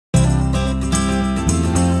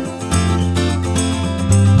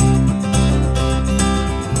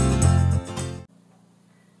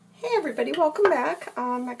everybody, welcome back.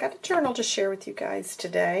 I got a journal to share with you guys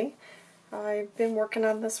today. I've been working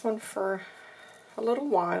on this one for a little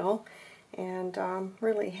while, and I'm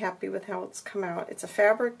really happy with how it's come out. It's a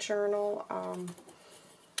fabric journal.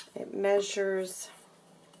 It measures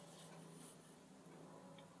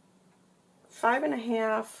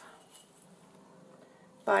 5.5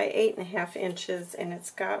 by 8.5 inches, and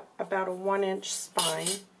it's got about a 1-inch spine.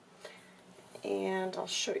 And I'll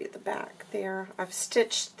show you the back there. I've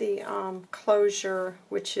stitched the closure,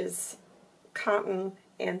 which is cotton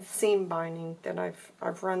and seam binding that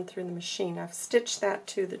I've run through the machine. I've stitched that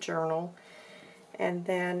to the journal, and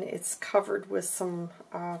then it's covered with some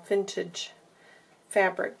vintage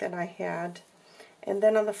fabric that I had. And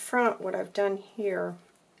then on the front, what I've done here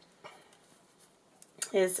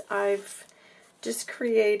is I've just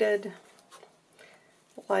created,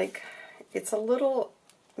 like, it's a little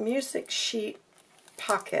music sheet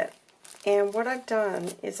pocket, and what I've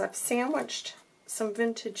done is I've sandwiched some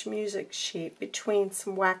vintage music sheet between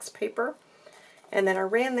some wax paper, and then I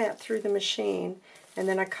ran that through the machine, and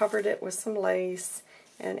then I covered it with some lace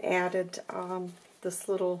and added this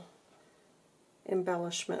little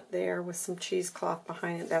embellishment there with some cheesecloth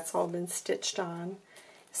behind it. That's all been stitched on.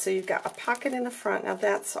 So you've got a pocket in the front. Now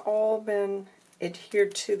that's all been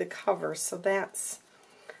adhered to the cover, so that's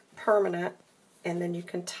permanent. And then you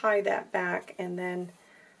can tie that back, and then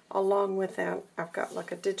along with that I've got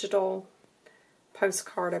like a digital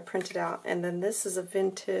postcard I printed out, and then this is a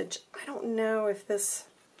vintage, I don't know if this,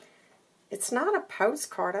 it's not a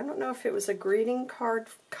postcard, I don't know if it was a greeting card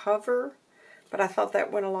cover, but I thought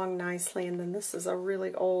that went along nicely. And then this is a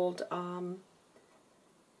really old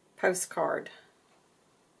postcard,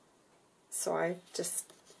 so I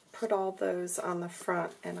just put all those on the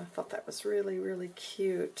front, and I thought that was really, really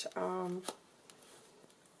cute.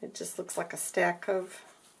 It just looks like a stack of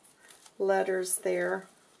letters there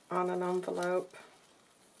on an envelope.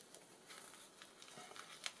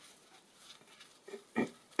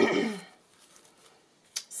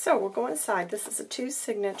 So we'll go inside. This is a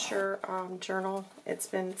 2-signature journal. It's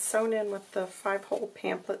been sewn in with the 5-hole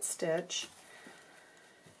pamphlet stitch.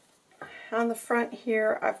 On the front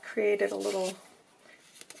here, I've created a little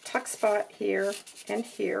tuck spot here and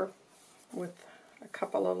here with a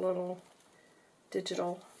couple of little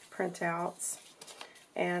digital printouts,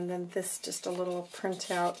 and then this just a little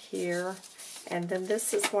printout here, and then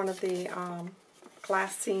this is one of the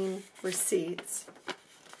glassine receipts.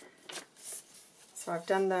 So I've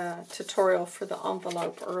done the tutorial for the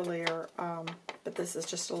envelope earlier, but this is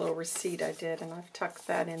just a little receipt I did, and I've tucked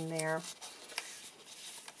that in there.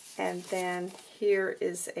 And then here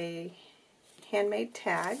is a handmade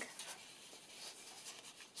tag.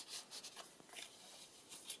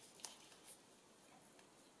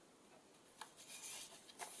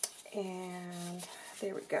 And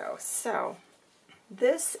there we go. So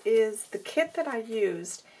this is the kit that I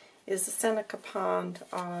used, is the Seneca Pond.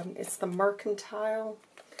 It's the Mercantile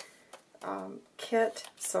kit.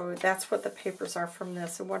 So that's what the papers are from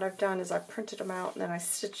this. And what I've done is I printed them out, and then I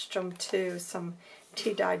stitched them to some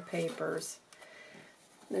tea-dyed papers.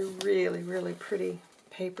 They're really, really pretty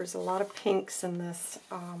papers. A lot of pinks in this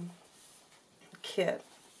kit,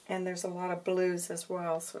 and there's a lot of blues as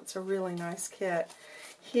well. So it's a really nice kit.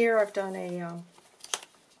 Here I've done a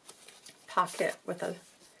pocket with a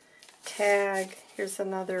tag. Here's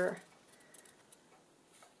another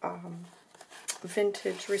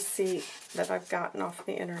vintage receipt that I've gotten off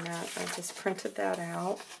the internet. I just printed that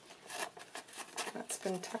out. That's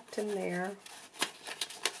been tucked in there.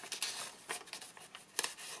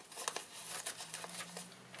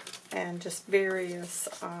 And just various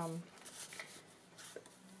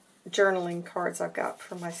journaling cards I've got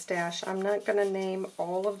for my stash. I'm not going to name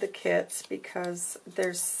all of the kits because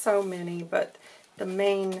there's so many, but the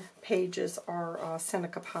main pages are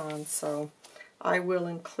Seneca Pond, so I will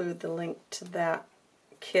include the link to that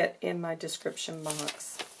kit in my description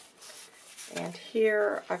box. And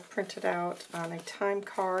here I've printed out on a time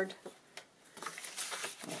card.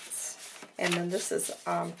 And then this is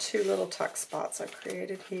 2 little tuck spots I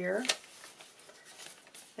created here.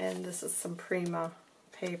 And this is some Prima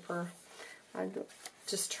paper. I'm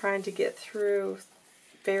just trying to get through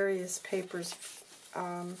various papers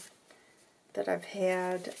that I've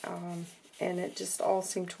had, and it just all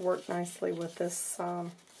seemed to work nicely with this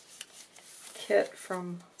kit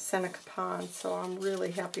from Seneca Pond, so I'm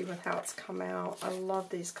really happy with how it's come out. I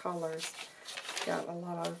love these colors. Got a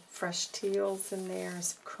lot of fresh teals in there,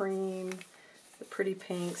 some cream, the pretty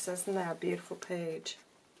pinks. Isn't that a beautiful page?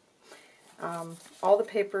 All the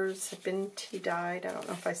papers have been tea-dyed. I don't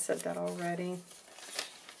know if I said that already.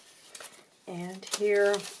 And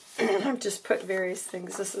here I've just put various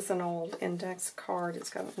things. This is an old index card. It's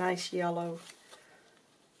got a nice yellow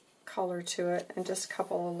color to it, and just a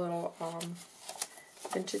couple of little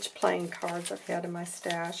vintage playing cards I've had in my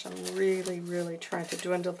stash. I'm really trying to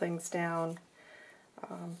dwindle things down.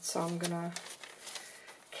 So I'm going to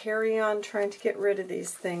carry on trying to get rid of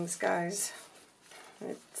these things, guys.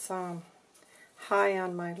 It's high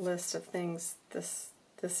on my list of things this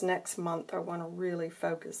next month. I want to really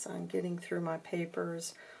focus on getting through my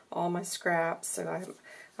papers, all my scraps. So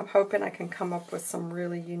I'm hoping I can come up with some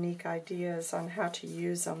really unique ideas on how to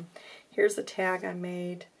use them. Here's a tag I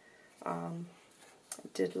made.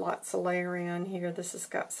 Did lots of layering on here. This has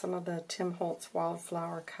got some of the Tim Holtz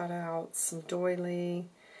wildflower cutouts, some doily,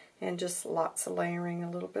 and just lots of layering, a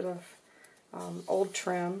little bit of old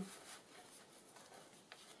trim.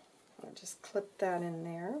 I'll just clip that in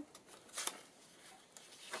there.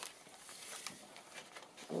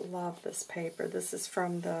 I love this paper. This is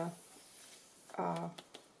from the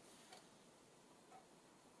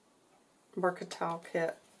Mercantile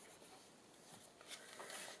kit.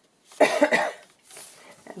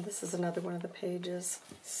 And this is another one of the pages.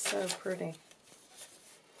 So pretty.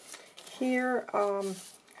 Here,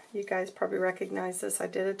 you guys probably recognize this. I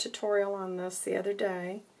did a tutorial on this the other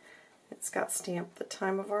day. It's got stamped "The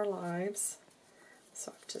Time of Our Lives."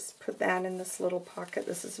 So I've just put that in this little pocket.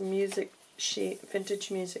 This is a music sheet, vintage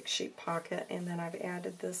music sheet pocket, and then I've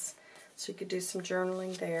added this so you could do some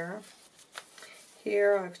journaling there.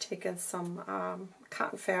 Here I've taken some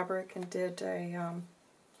cotton fabric and did a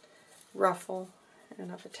ruffle,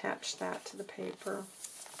 and I've attached that to the paper.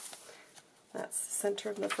 That's the center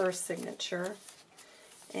of the first signature.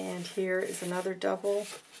 And here is another double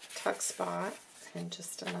tuck spot, and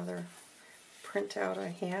just another printout I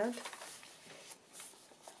had.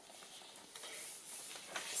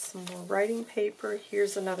 Some more writing paper.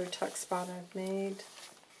 Here's another tuck spot I've made.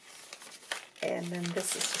 And then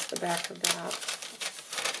this is just the back of that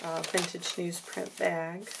vintage newsprint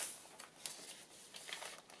bag.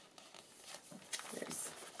 There's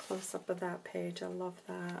a close-up of that page. I love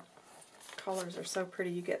that. Colors are so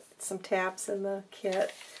pretty. You get some tabs in the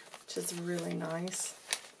kit, which is really nice.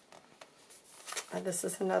 This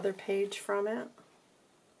is another page from it.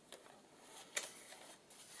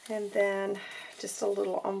 And then just a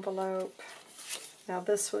little envelope. Now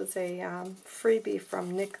this was a freebie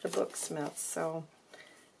from Nick the Booksmith, so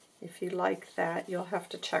if you like that, you'll have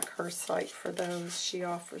to check her site for those. She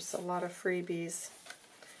offers a lot of freebies.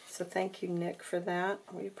 So thank you, Nick, for that.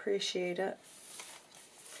 We appreciate it.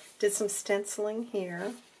 Did some stenciling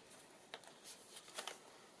here.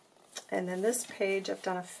 And then this page, I've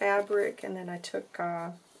done a fabric, and then I took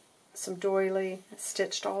some doily,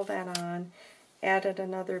 stitched all that on, added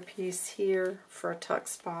another piece here for a tuck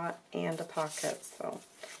spot and a pocket. So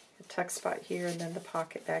a tuck spot here, and then the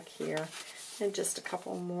pocket back here, and just a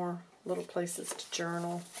couple more little places to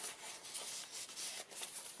journal.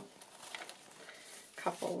 A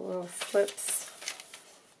couple little flips.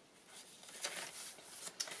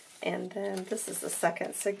 And then this is the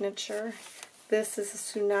second signature. This is a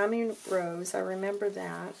Tsunami Rose. I remember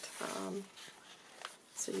that.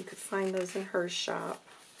 So you could find those in her shop.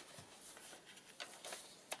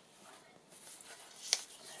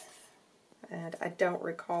 And I don't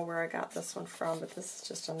recall where I got this one from, but this is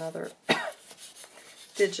just another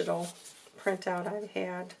digital printout I've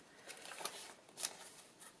had.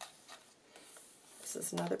 This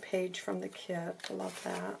is another page from the kit. I love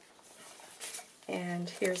that. And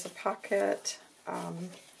here's a pocket.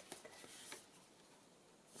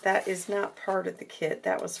 That is not part of the kit.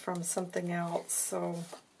 That was from something else. So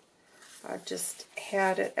I just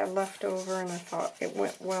had it left over, and I thought it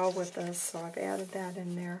went well with this, so I've added that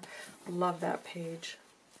in there. I love that page.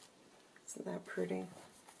 Isn't that pretty?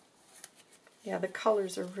 Yeah, the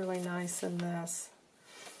colors are really nice in this.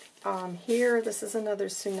 Here, this is another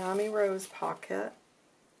Tsunami Rose pocket.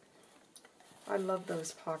 I love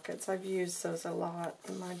those pockets. I've used those a lot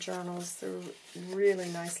in my journals. They're really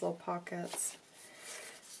nice little pockets.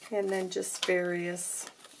 And then just various,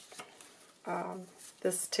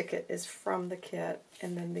 this ticket is from the kit,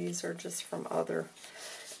 and then these are just from other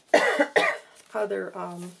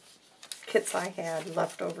kits I had,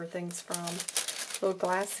 leftover things from. Little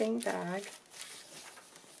glassine bag.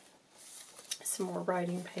 Some more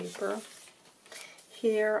writing paper.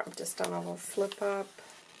 Here, I've just done a little flip up.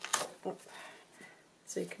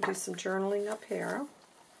 So you can do some journaling up here.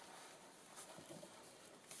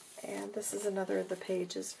 And this is another of the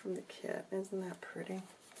pages from the kit. Isn't that pretty?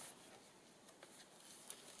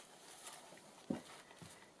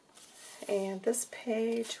 And this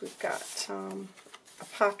page, we've got a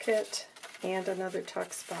pocket and another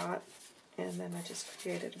tuck spot. And then I just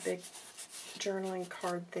created a big journaling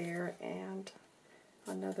card there and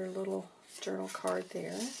another little journal card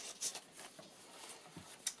there.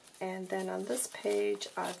 And then on this page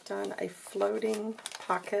I've done a floating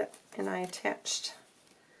pocket, and I attached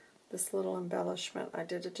this little embellishment. I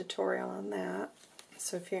did a tutorial on that.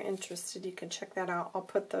 So if you're interested, you can check that out. I'll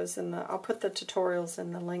put the tutorials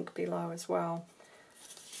in the link below as well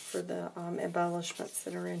for the embellishments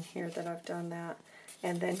that are in here that I've done that.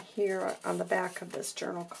 And then here on the back of this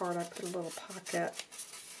journal card I put a little pocket.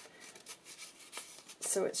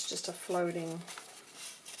 So it's just a floating.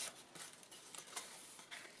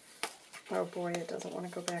 Oh boy, it doesn't want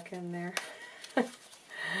to go back in there.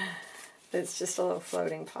 It's just a little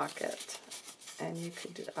floating pocket. And you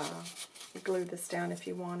could glue this down if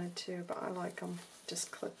you wanted to, but I like them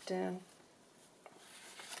just clipped in.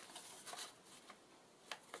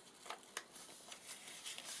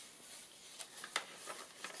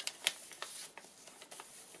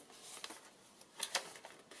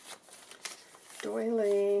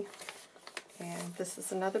 Doily. And this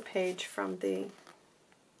is another page from the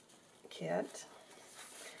kit.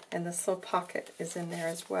 And this little pocket is in there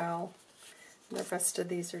as well. And the rest of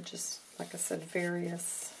these are just, like I said,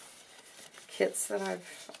 various kits that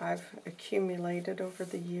I've accumulated over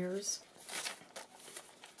the years.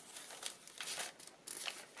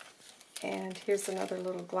 And here's another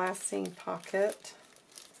little glassine pocket.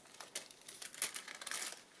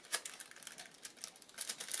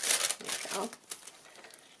 There we go.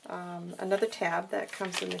 Another tab that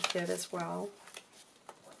comes in the kit as well.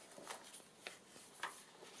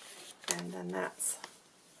 And then that's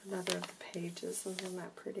another of the pages. Isn't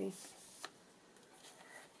that pretty?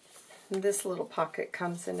 And this little pocket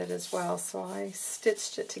comes in it as well, so I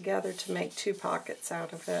stitched it together to make two pockets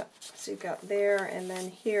out of it. So you've got there, and then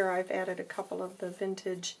here I've added a couple of the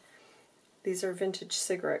vintage, these are vintage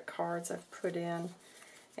cigarette cards I've put in,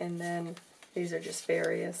 and then these are just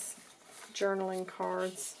various journaling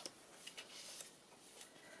cards.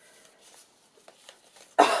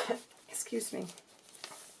 Excuse me.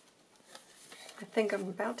 I think I'm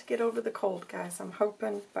about to get over the cold, guys. I'm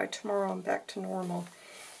hoping by tomorrow I'm back to normal.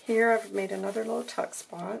 Here I've made another little tuck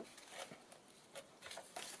spot.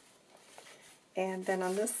 And then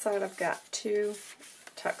on this side I've got two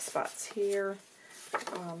tuck spots here.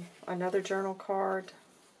 Another journal card.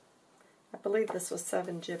 I believe this was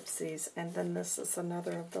 7 Gypsies. And then this is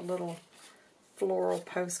another of the little floral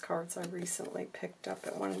postcards I recently picked up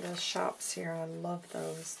at one of the shops here. I love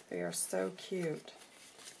those. They are so cute.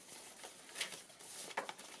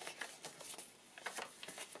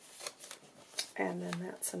 And then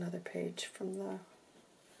that's another page from the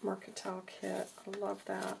Mercantile kit. I love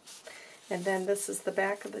that. And then this is the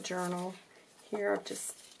back of the journal. Here I've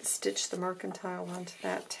just stitched the Mercantile onto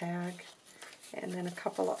that tag. And then a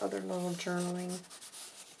couple of other little journaling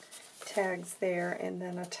tags there. And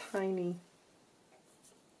then a tiny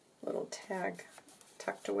little tag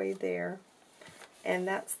tucked away there. And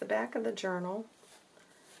that's the back of the journal.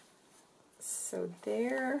 So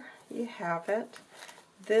there you have it.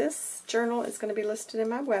 This journal is going to be listed in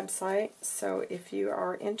my website, so if you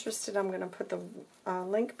are interested, I'm going to put the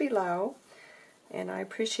link below, and I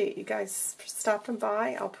appreciate you guys stopping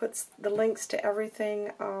by. I'll put the links to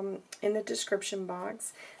everything in the description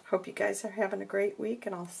box. Hope you guys are having a great week,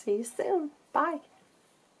 and I'll see you soon. Bye.